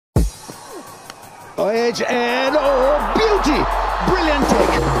Edge and oh, beauty! Brilliant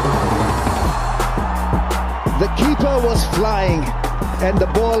take. The keeper was flying and the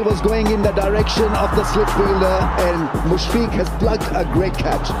ball was going in the direction of the slip fielder, and Mushfiqur has plugged a great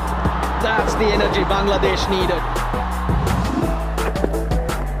catch. That's the energy Bangladesh needed.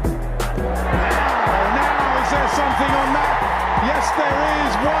 Now is there something on that? Yes, there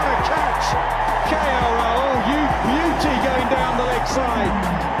is. What a catch! Rahul, you beauty going down the leg side.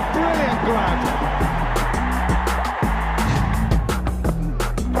 Brilliant grab.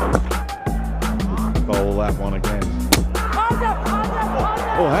 Bowl that one again.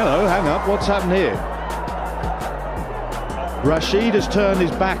 Oh, hello, hang up. What's happened here? Rashid has turned his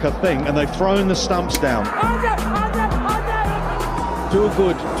back, I think, and they've thrown the stumps down. Too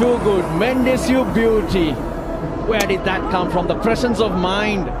good, too good. Mendis, you beauty. Where did that come from? The presence of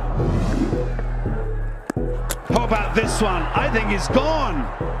mind. How about this one? I think he's gone.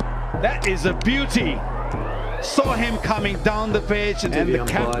 That is a beauty. Saw him coming down the pitch, and the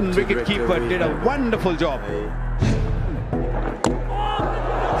captain wicket-keeper did a wonderful job.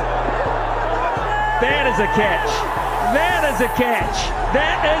 That is a catch. That is a catch.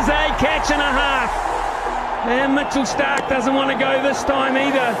 That is a catch and a half. And Mitchell Stark doesn't want to go this time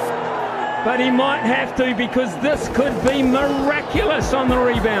either. But he might have to, because this could be miraculous on the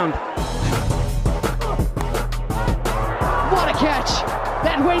rebound. What a catch.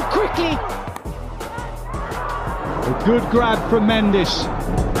 That went quickly. A good grab from Mendis.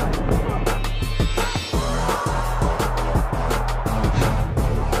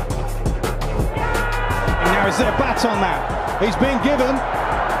 Is there a bat on that? He's been given,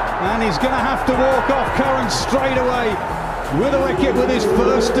 and he's going to have to walk off Curran straight away with a wicket with his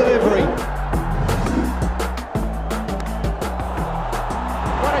first delivery.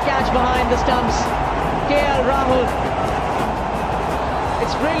 What a catch behind the stumps. Rahul.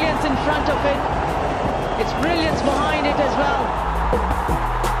 It's brilliance in front of it. It's brilliance behind it as well.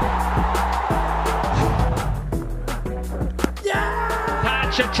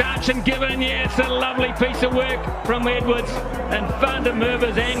 Touch and given, yes, a lovely piece of work from Edwards, and Fanta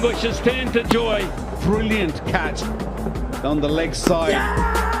Merva's anguish has turned to joy. Brilliant catch down the leg side.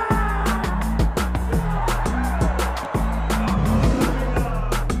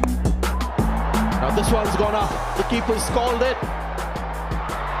 Now this one's gone up. The keeper's called it.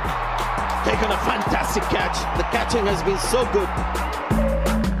 Taken a fantastic catch. The catching has been so good.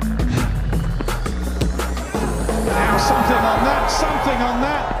 Now something on that, something on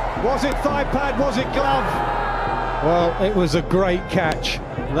that. Was it thigh pad, was it glove? Well, it was a great catch.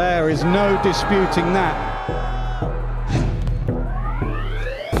 There is no disputing that.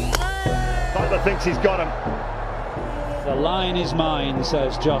 Buttler thinks he's got him. The line is mine,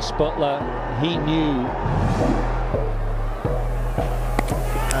 says Jos Buttler. He knew.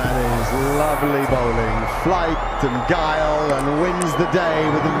 That is lovely bowling. Flight and guile, and wins the day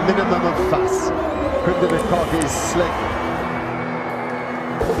with a minimum of fuss. Quinton and Kock is slick.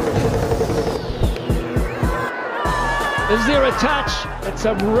 Is there a touch? It's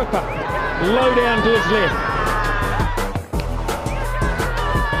a ripper. Low down to his left.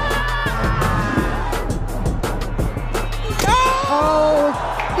 Oh,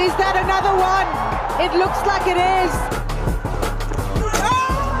 is that another one? It looks like it is.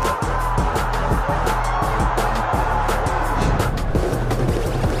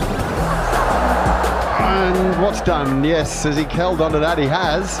 And what's done? Yes, has he held on to that? He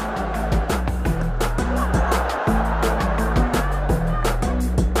has.